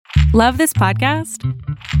Love this podcast?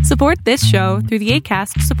 Support this show through the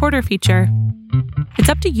Acast supporter feature. It's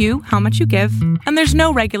up to you how much you give, and there's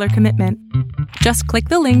no regular commitment. Just click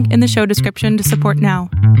the link in the show description to support now.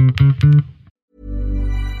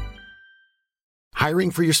 Hiring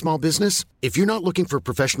for your small business? If you're not looking for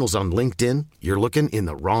professionals on LinkedIn, you're looking in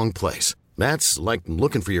the wrong place. That's like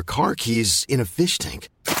looking for your car keys in a fish tank.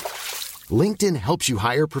 LinkedIn helps you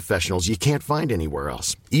hire professionals you can't find anywhere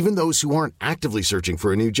else, even those who aren't actively searching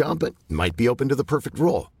for a new job but might be open to the perfect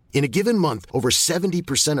role. In a given month, over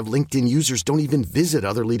 70% of LinkedIn users don't even visit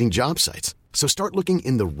other leading job sites. So start looking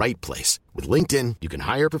in the right place. With LinkedIn, you can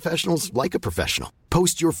hire professionals like a professional.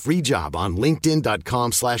 Post your free job on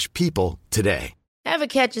linkedin.com/people today. Ever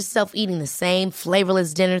catch yourself eating the same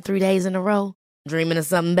flavorless dinner 3 days in a row? Dreaming of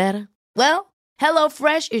something better? Well,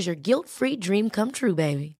 HelloFresh is your guilt-free dream come true,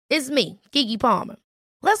 baby. It's me, Keke Palmer.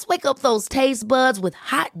 Let's wake up those taste buds with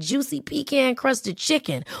hot, juicy pecan-crusted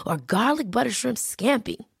chicken or garlic butter shrimp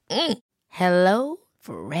scampi. Hello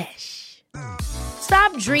Fresh.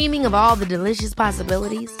 Stop dreaming of all the delicious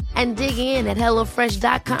possibilities and dig in at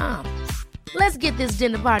HelloFresh.com. Let's get this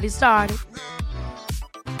dinner party started.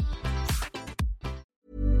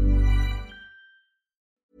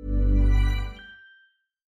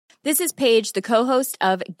 This is Paige, the co-host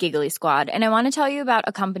of Giggly Squad, and I want to tell you about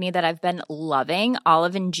a company that I've been loving,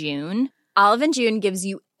 Olive & June. Olive & June gives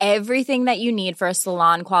you everything that you need for a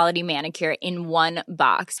salon-quality manicure in one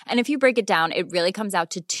box. And if you break it down, it really comes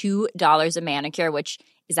out to $2 a manicure, which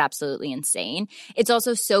is absolutely insane. It's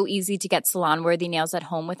also so easy to get salon-worthy nails at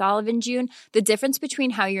home with Olive & June. The difference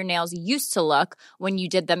between how your nails used to look when you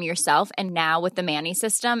did them yourself and now with the Mani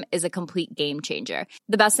system is a complete game changer.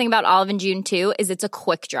 The best thing about Olive & June, too, is it's a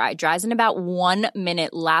quick dry. Dries in about 1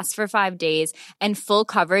 minute, lasts for 5 days, and full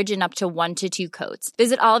coverage in up to 1 to 2 coats.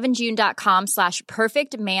 Visit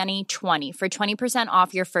oliveandjune.com/perfectmani20 for 20%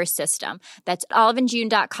 off your first system. That's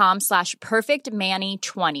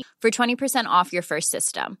oliveandjune.com/perfectmani20 for 20% off your first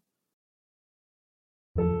system.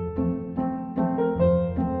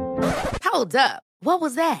 Hold up. What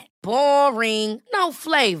was that? Boring. No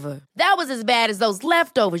flavor. That was as bad as those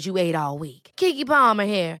leftovers you ate all week. Keke Palmer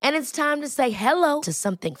here, and it's time to say hello to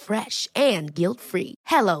something fresh and guilt-free.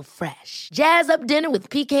 Hello Fresh. Jazz up dinner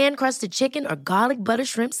with pecan-crusted chicken or garlic butter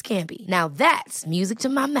shrimp scampi. Now that's music to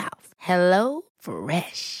my mouth. Hello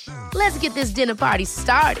Fresh. Let's get this dinner party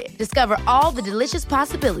started. Discover all the delicious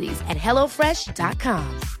possibilities at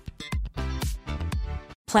HelloFresh.com.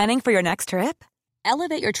 Planning for your next trip?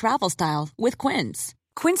 Elevate your travel style with Quince.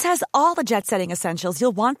 Quince has all the jet-setting essentials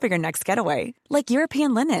you'll want for your next getaway, like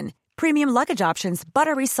European linen, premium luggage options,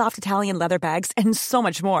 buttery soft Italian leather bags, and so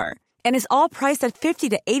much more. And is all priced at 50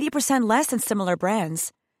 to 80% less than similar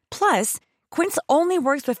brands. Plus, Quince only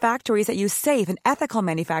works with factories that use safe and ethical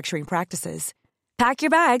manufacturing practices. Pack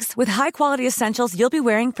your bags with high-quality essentials you'll be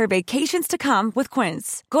wearing for vacations to come with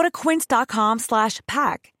Quince. Go to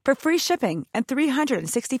quince.com/pack for free shipping and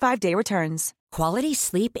 365-day returns. Quality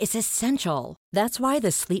sleep is essential. That's why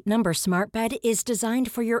the Sleep Number Smart Bed is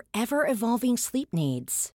designed for your ever-evolving sleep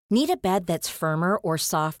needs. Need a bed that's firmer or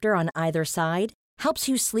softer on either side? Helps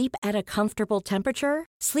you sleep at a comfortable temperature?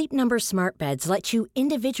 Sleep Number Smart Beds let you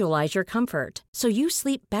individualize your comfort, so you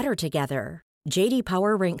sleep better together. J.D.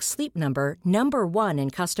 Power ranks Sleep Number number 1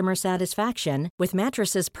 in customer satisfaction with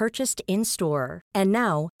mattresses purchased in-store. And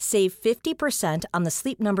now, save 50% on the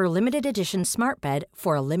Sleep Number Limited Edition Smart Bed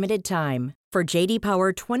for a limited time. For J.D.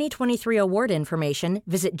 Power 2023 award information,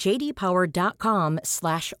 visit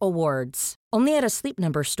jdpower.com/awards. Only at a Sleep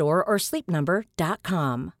Number store or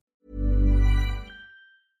sleepnumber.com.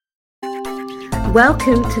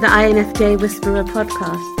 Welcome to the INFJ Whisperer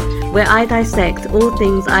podcast, where I dissect all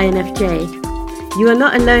things INFJ. You are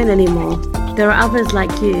not alone anymore. There are others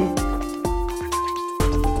like you.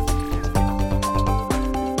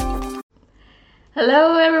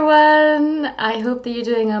 Hello everyone! I hope that you're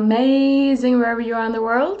doing amazing wherever you are in the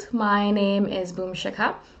world. My name is Boom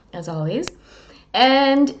Shaka, as always.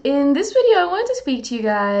 And in this video, I want to speak to you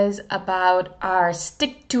guys about our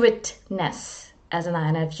stick-to-itness as an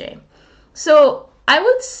INFJ. So I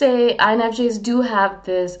would say INFJs do have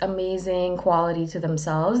this amazing quality to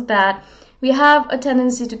themselves that we have a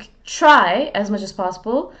tendency to try as much as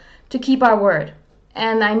possible to keep our word.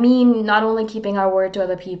 And I mean not only keeping our word to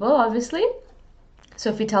other people, obviously. So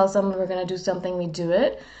if we tell someone we're going to do something, we do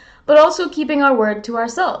it. But also keeping our word to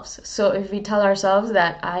ourselves. So if we tell ourselves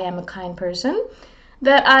that I am a kind person,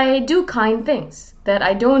 that I do kind things, that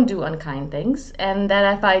I don't do unkind things, and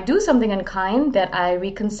that if I do something unkind, that I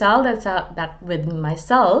reconcile that with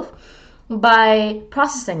myself by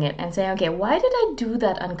processing it and saying, okay, why did I do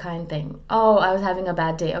that unkind thing? Oh, I was having a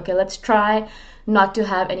bad day. Okay, let's try not to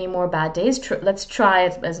have any more bad days. Let's try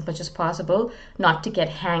as much as possible not to get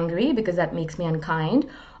hangry because that makes me unkind.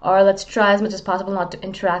 Or let's try as much as possible not to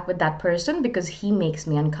interact with that person because he makes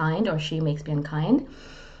me unkind or she makes me unkind.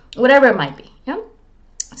 Whatever it might be, yeah?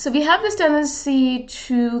 So we have this tendency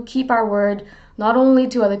to keep our word not only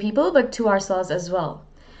to other people, but to ourselves as well.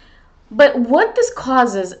 But what this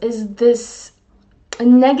causes is this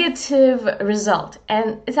negative result.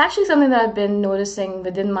 And it's actually something that I've been noticing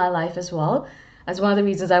within my life as well. As one of the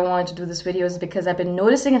reasons I wanted to do this video is because I've been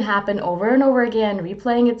noticing it happen over and over again,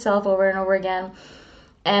 replaying itself over and over again.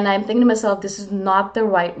 And I'm thinking to myself, this is not the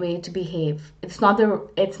right way to behave. It's not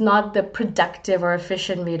the productive or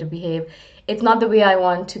efficient way to behave. It's not the way I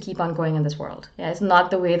want to keep on going in this world. Yeah, it's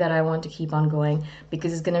not the way that I want to keep on going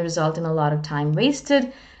because it's going to result in a lot of time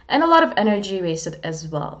wasted and a lot of energy wasted as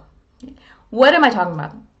well. What am I talking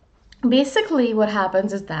about? Basically, what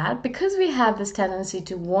happens is that because we have this tendency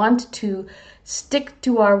to want to stick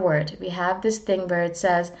to our word, we have this thing where it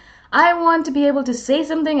says, I want to be able to say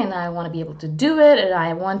something and I want to be able to do it, and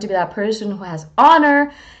I want to be that person who has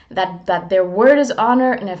honor, that their word is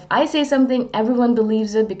honor, and if I say something, everyone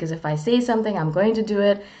believes it because if I say something, I'm going to do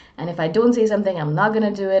it, and if I don't say something, I'm not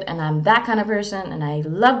going to do it, and I'm that kind of person, and I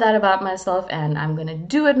love that about myself, and I'm going to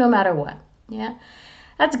do it no matter what. Yeah,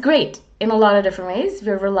 that's great in a lot of different ways.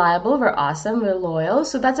 We're reliable, we're awesome, we're loyal,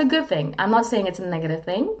 so that's a good thing. I'm not saying it's a negative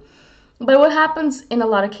thing. But what happens in a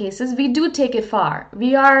lot of cases, we do take it far.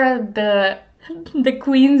 We are the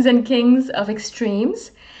queens and kings of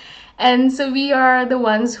extremes. And so we are the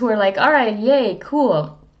ones who are like, all right, yay,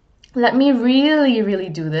 cool. Let me really, really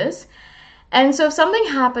do this. And so if something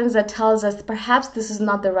happens that tells us perhaps this is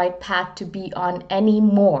not the right path to be on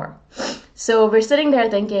anymore. So we're sitting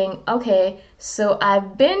there thinking, okay, so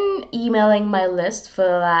I've been emailing my list for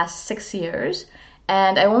the last 6 years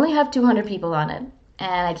and I only have 200 people on it.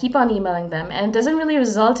 And I keep on emailing them, and it doesn't really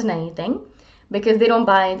result in anything because they don't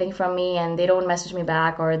buy anything from me and they don't message me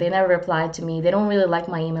back or they never reply to me. They don't really like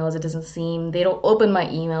my emails, it doesn't seem. They don't open my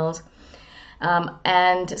emails.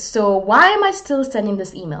 And so why am I still sending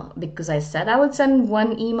this email? Because I said I would send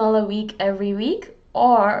one email a week every week?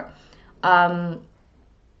 Or am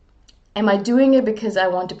I doing it because I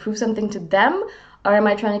want to prove something to them? Or am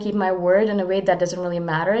I trying to keep my word in a way that doesn't really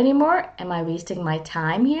matter anymore? Am I wasting my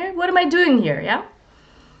time here? What am I doing here, yeah?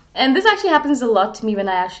 And this actually happens a lot to me when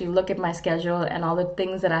I actually look at my schedule and all the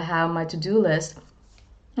things that I have on my to-do list.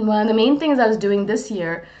 And one of the main things I was doing this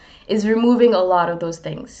year is removing a lot of those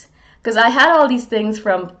things. Because I had all these things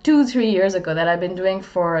from 2-3 years ago that I've been doing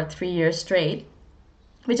for 3 years straight,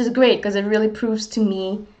 which is great because it really proves to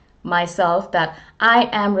me, myself, that I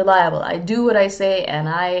am reliable. I do what I say and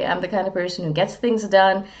I am the kind of person who gets things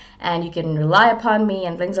done and you can rely upon me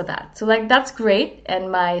and things like that. So like that's great,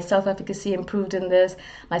 and my self-efficacy improved in this,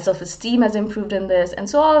 my self-esteem has improved in this, and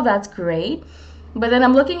so all of that's great. But then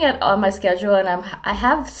I'm looking at on my schedule and I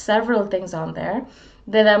have several things on there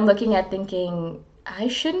that I'm looking at thinking, I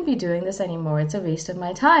shouldn't be doing this anymore. It's a waste of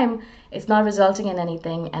my time. It's not resulting in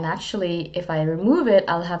anything. And actually, if I remove it,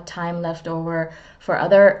 I'll have time left over for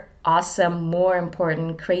other awesome, more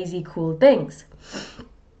important, crazy, cool things.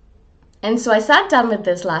 And so I sat down with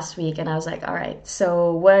this last week and I was like, all right,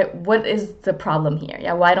 so what is the problem here?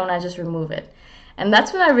 Yeah, why don't I just remove it? And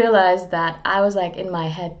that's when I realized that I was like in my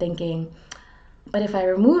head thinking, but if I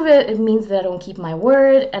remove it, it means that I don't keep my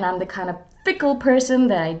word, and I'm the kind of fickle person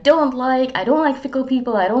that I don't like. I don't like fickle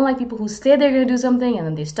people. I don't like people who say they're going to do something and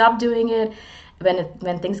then they stop doing it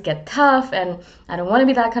when things get tough, and I don't want to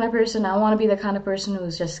be that kind of person. I want to be the kind of person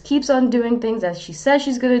who just keeps on doing things that she says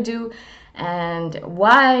she's going to do, and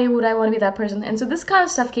why would I want to be that person? And so this kind of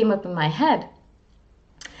stuff came up in my head.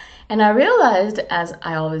 And I realized, as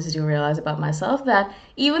I always do realize about myself, that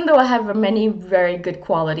even though I have many very good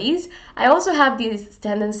qualities, I also have these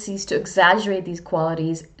tendencies to exaggerate these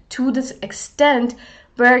qualities to this extent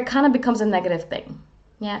where it kind of becomes a negative thing.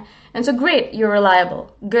 Yeah. And so great, you're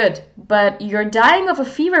reliable, good, but you're dying of a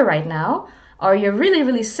fever right now, or you're really,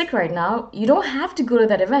 really sick right now. You don't have to go to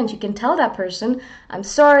that event. You can tell that person, I'm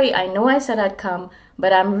sorry, I know I said I'd come,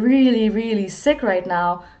 but I'm really, really sick right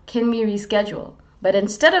now. Can we reschedule? But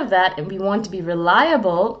instead of that, we want to be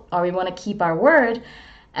reliable, or we want to keep our word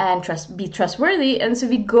and be trustworthy. And so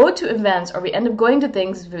we go to events, or we end up going to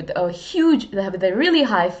things with a really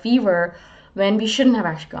high fever when we shouldn't have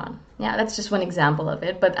actually gone. Yeah, that's just one example of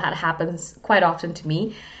it, but that happens quite often to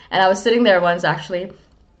me. And I was sitting there once actually,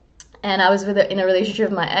 and I was in a relationship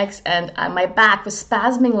with my ex, and my back was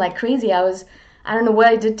spasming like crazy. I I don't know what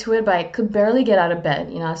I did to it, but I could barely get out of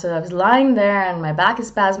bed, so I was lying there and my back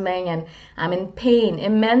is spasming and I'm in pain,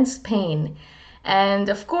 immense pain. And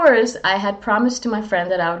of course, I had promised to my friend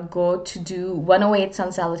that I would go to do 108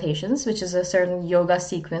 sun salutations, which is a certain yoga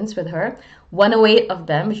sequence with her. 108 of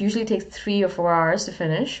them, which usually takes 3 or 4 hours to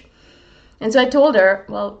finish. And so I told her,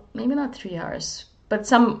 well, maybe not 3 hours, but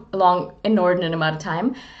some long inordinate amount of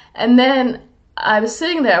time. And then I was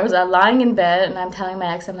sitting there, I was lying in bed, and I'm telling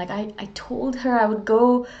my ex, I'm like, I told her I would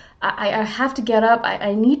go. I have to get up.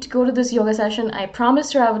 I need to go to this yoga session. I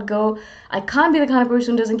promised her I would go. I can't be the kind of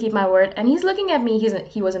person who doesn't keep my word. And he's looking at me. He's an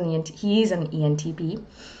ENTP. And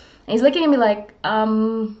he's looking at me like,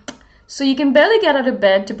 so you can barely get out of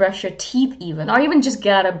bed to brush your teeth even, or even just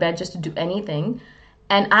get out of bed just to do anything.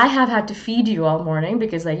 And I have had to feed you all morning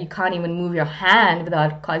because you can't even move your hand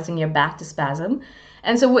without causing your back to spasm.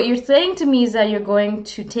 And so what you're saying to me is that you're going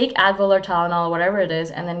to take Advil or Tylenol or whatever it is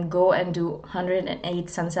and then go and do 108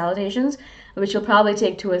 sun salutations, which will probably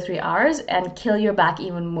take 2 or 3 hours and kill your back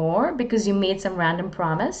even more because you made some random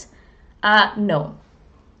promise. No.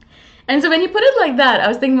 And so when you put it like that, I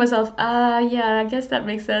was thinking to myself, yeah, I guess that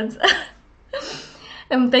makes sense.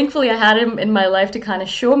 And thankfully I had him in my life to kind of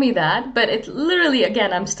show me that. But it's literally,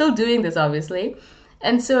 again, I'm still doing this, obviously.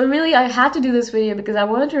 And so really I had to do this video because I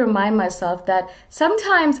wanted to remind myself that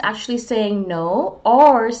sometimes actually saying no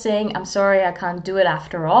or saying, I'm sorry, I can't do it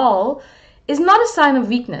after all, is not a sign of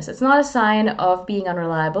weakness. It's not a sign of being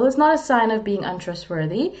unreliable. It's not a sign of being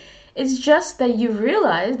untrustworthy. It's just that you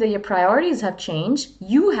realize that your priorities have changed,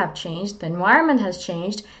 you have changed, the environment has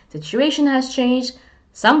changed, the situation has changed,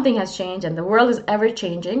 something has changed, and the world is ever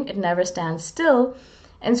changing. It never stands still.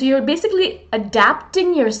 And so you're basically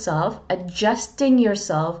adapting yourself, adjusting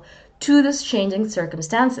yourself to this changing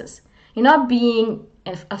circumstances. You're not being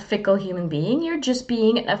a fickle human being, you're just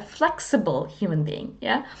being a flexible human being,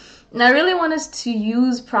 yeah? And I really want us to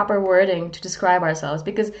use proper wording to describe ourselves,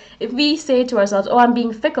 because if we say to ourselves, oh, I'm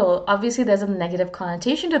being fickle, obviously there's a negative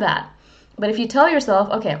connotation to that. But if you tell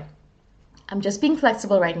yourself, okay, I'm just being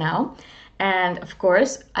flexible right now, and of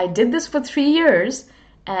course, I did this for 3 years,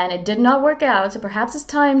 and it did not work out, so perhaps it's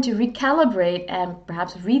time to recalibrate and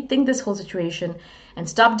perhaps rethink this whole situation and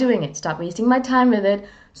stop doing it, stop wasting my time with it,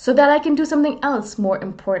 so that I can do something else more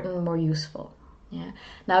important, more useful. Yeah.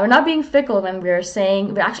 Now, we're not being fickle when we're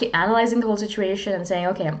actually analyzing the whole situation and saying,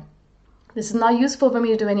 okay, this is not useful for me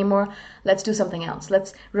to do anymore, let's do something else.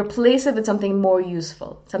 Let's replace it with something more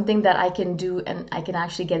useful, something that I can do and I can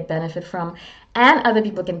actually get benefit from, and other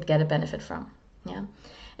people can get a benefit from. Yeah.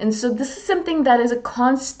 And so this is something that is a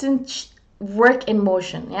constant work in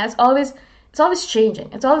motion. Yeah, it's always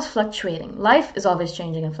changing. It's always fluctuating. Life is always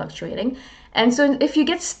changing and fluctuating. And so if you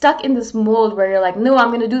get stuck in this mold where you're like, no, I'm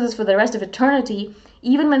going to do this for the rest of eternity,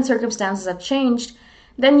 even when circumstances have changed,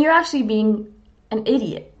 then you're actually being an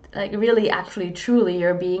idiot. Like really, actually, truly,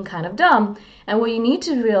 you're being kind of dumb. And what you need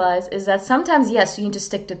to realize is that sometimes, yes, you need to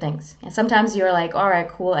stick to things. And sometimes you're like, all right,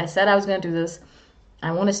 cool, I said I was going to do this.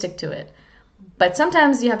 I want to stick to it. But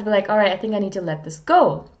sometimes you have to be like, all right, I think I need to let this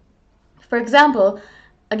go. For example,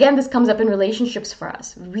 again, this comes up in relationships for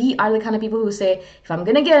us. We are the kind of people who say, if I'm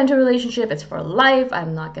going to get into a relationship, it's for life.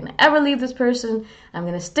 I'm not going to ever leave this person. I'm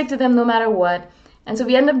going to stick to them no matter what. And so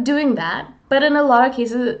we end up doing that. But in a lot of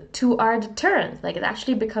cases, to our deterrent, like it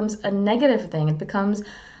actually becomes a negative thing. It becomes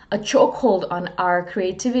a chokehold on our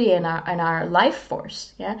creativity and our life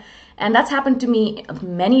force. Yeah. And that's happened to me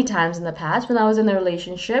many times in the past when I was in a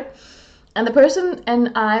relationship. And the person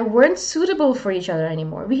and I weren't suitable for each other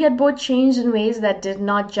anymore. We had both changed in ways that did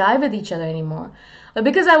not jive with each other anymore. But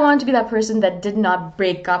because I wanted to be that person that did not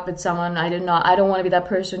break up with someone, I don't want to be that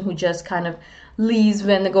person who just kind of leaves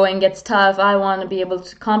when the going gets tough. I want to be able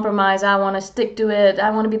to compromise. I want to stick to it. I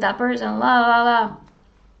want to be that person, la, la, la.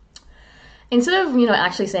 Instead of,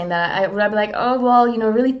 actually saying that, I'd be like, oh, well,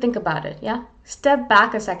 really think about it, yeah? Step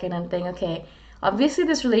back a second and think, okay, obviously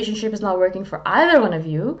this relationship is not working for either one of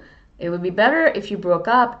you. It would be better if you broke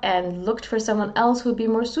up and looked for someone else who would be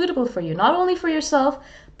more suitable for you. Not only for yourself,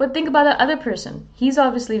 but think about that other person. He's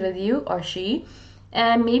obviously with you, or she,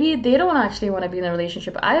 and maybe they don't actually want to be in a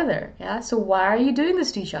relationship either. Yeah. So why are you doing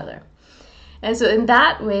this to each other? And so in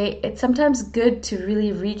that way, it's sometimes good to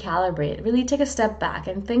really recalibrate, really take a step back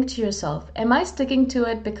and think to yourself, am I sticking to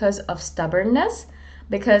it because of stubbornness?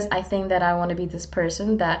 Because I think that I want to be this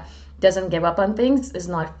person that doesn't give up on things, is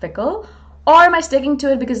not fickle? Or am I sticking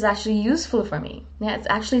to it because it's actually useful for me? Yeah, it's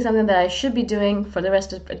actually something that I should be doing for the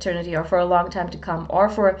rest of eternity, or for a long time to come, or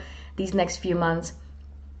for these next few months.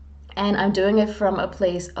 And I'm doing it from a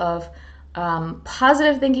place of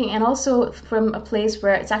positive thinking, and also from a place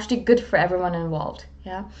where it's actually good for everyone involved.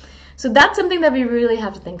 Yeah. So that's something that we really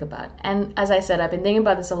have to think about. And as I said, I've been thinking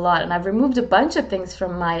about this a lot, and I've removed a bunch of things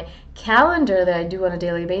from my calendar that I do on a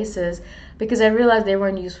daily basis because I realized they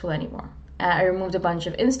weren't useful anymore. I removed a bunch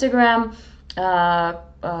of Instagram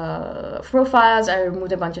profiles. I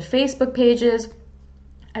removed a bunch of Facebook pages.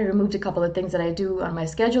 I removed a couple of things that I do on my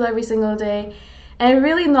schedule every single day. And it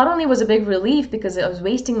really not only was a big relief because I was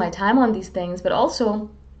wasting my time on these things, but also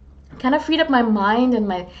kind of freed up my mind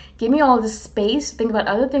and gave me all this space to think about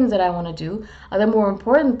other things that I want to do, other more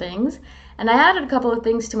important things. And I added a couple of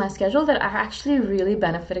things to my schedule that are actually really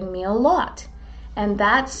benefiting me a lot. And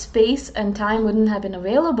that space and time wouldn't have been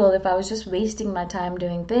available if I was just wasting my time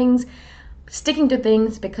doing things, sticking to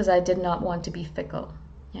things because I did not want to be fickle.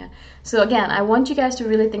 Yeah. So again, I want you guys to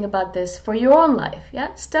really think about this for your own life.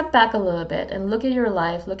 Yeah. Step back a little bit and look at your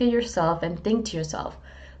life, look at yourself, and think to yourself,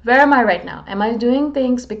 where am I right now? Am I doing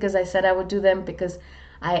things because I said I would do them because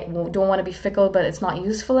I don't want to be fickle, but it's not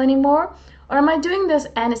useful anymore? Or am I doing this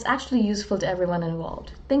and it's actually useful to everyone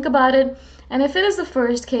involved? Think about it. And if it is the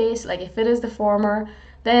first case, like if it is the former,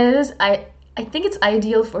 then it is, I think it's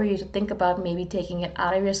ideal for you to think about maybe taking it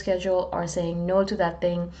out of your schedule or saying no to that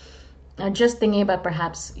thing. And just thinking about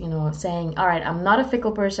perhaps, saying, all right, I'm not a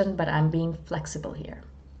fickle person, but I'm being flexible here.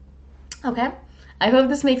 Okay, I hope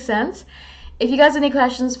this makes sense. If you guys have any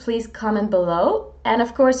questions, please comment below. And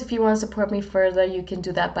of course, if you want to support me further, you can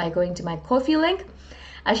do that by going to my Ko-fi link.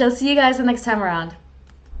 I shall see you guys the next time around.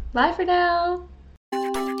 Bye for now.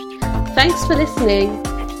 Thanks for listening.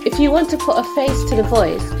 If you want to put a face to the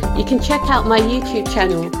voice, you can check out my YouTube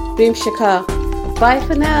channel, Boom Shikha. Bye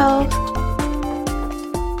for now.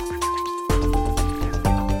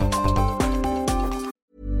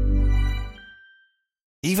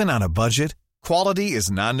 Even on a budget, quality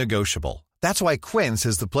is non-negotiable. That's why Quince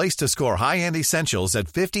is the place to score high-end essentials at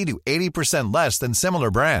 50 to 80% less than similar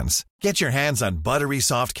brands. Get your hands on buttery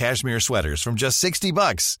soft cashmere sweaters from just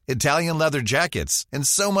 $60, Italian leather jackets, and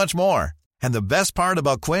so much more. And the best part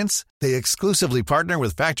about Quince, they exclusively partner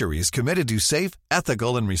with factories committed to safe,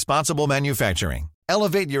 ethical, and responsible manufacturing.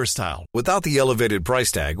 Elevate your style without the elevated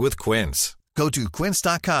price tag with Quince. Go to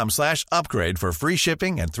quince.com/upgrade for free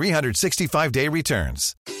shipping and 365-day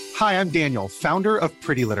returns. Hi, I'm Daniel, founder of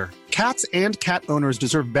Pretty Litter. Cats and cat owners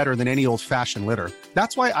deserve better than any old-fashioned litter.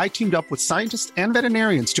 That's why I teamed up with scientists and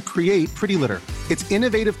veterinarians to create Pretty Litter. Its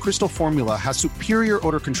innovative crystal formula has superior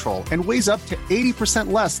odor control and weighs up to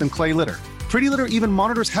 80% less than clay litter. Pretty Litter even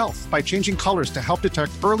monitors health by changing colors to help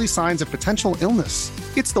detect early signs of potential illness.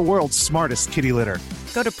 It's the world's smartest kitty litter.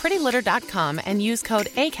 Go to prettylitter.com and use code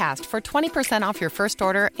ACAST for 20% off your first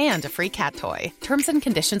order and a free cat toy. Terms and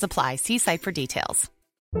conditions apply. See site for details.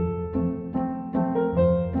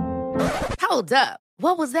 Hold up.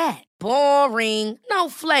 What was that? Boring. No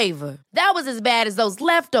flavor. That was as bad as those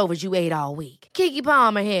leftovers you ate all week. Keke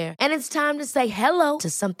Palmer here. And it's time to say hello to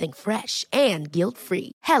something fresh and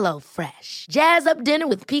guilt-free. Hello Fresh. Jazz up dinner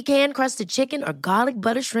with pecan-crusted chicken or garlic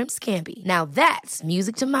butter shrimp scampi. Now that's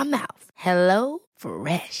music to my mouth. Hello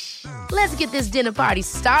Fresh. Let's get this dinner party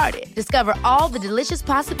started. Discover all the delicious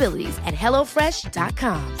possibilities at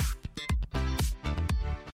HelloFresh.com.